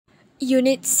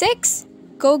Unit 6,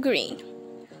 Go Green.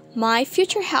 My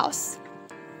Future House.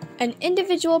 An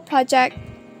individual project,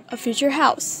 a future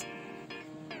house.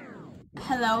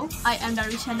 Hello, I am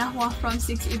Darwisyah from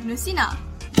 6 Ibnu Sina.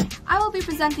 I will be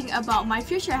presenting about my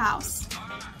future house.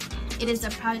 It is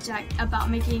a project about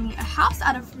making a house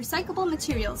out of recyclable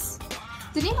materials.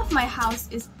 The name of my house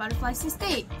is Butterflies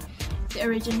Estate. The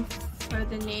origin for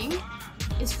the name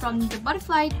is from the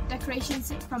butterfly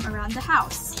decorations from around the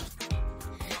house.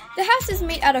 The house is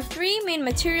made out of three main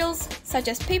materials such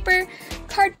as paper,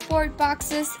 cardboard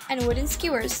boxes, and wooden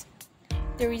skewers.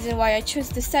 The reason why I chose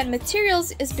the said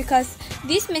materials is because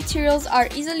these materials are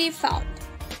easily found.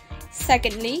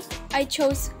 Secondly, I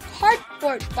chose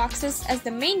cardboard boxes as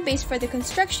the main base for the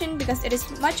construction because it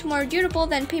is much more durable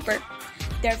than paper.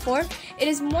 Therefore, it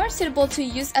is more suitable to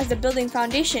use as the building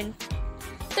foundation.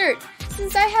 Third,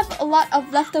 since I have a lot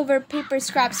of leftover paper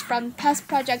scraps from past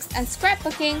projects and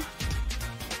scrapbooking,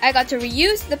 I got to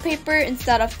reuse the paper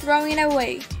instead of throwing it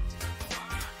away.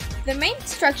 The main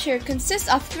structure consists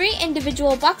of three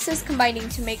individual boxes combining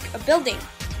to make a building.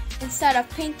 Instead of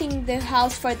painting the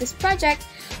house for this project,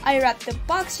 I wrapped the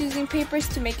box using papers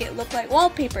to make it look like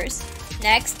wallpapers.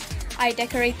 Next, I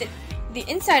decorated the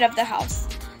inside of the house.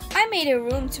 I made a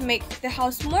room to make the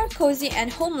house more cozy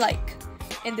and home-like.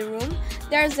 In the room,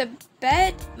 there is a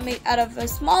bed made out of a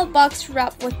small box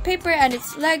wrapped with paper and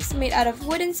its legs made out of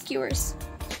wooden skewers.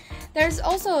 There is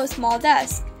also a small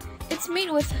desk. It's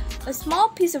made with a small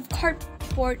piece of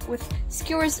cardboard with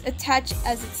skewers attached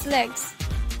as its legs.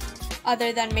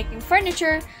 Other than making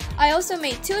furniture, I also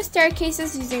made two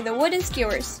staircases using the wooden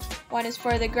skewers. One is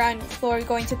for the ground floor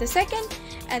going to the second,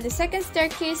 and the second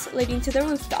staircase leading to the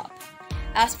rooftop.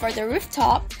 As for the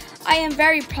rooftop, I am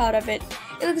very proud of it.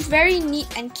 It looks very neat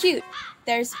and cute.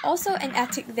 There's also an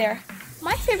attic there.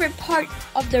 My favorite part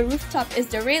of the rooftop is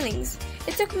the railings.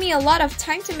 It took me a lot of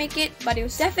time to make it, but it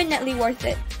was definitely worth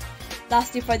it.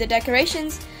 Lastly, for the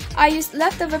decorations, I used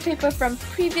leftover paper from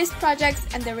previous projects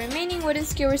and the remaining wooden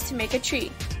skewers to make a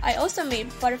tree. I also made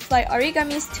butterfly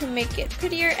origamis to make it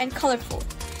prettier and colorful.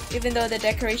 Even though the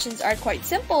decorations are quite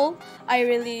simple, I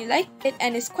really liked it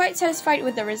and is quite satisfied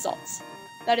with the results.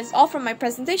 That is all from my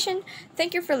presentation.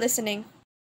 Thank you for listening.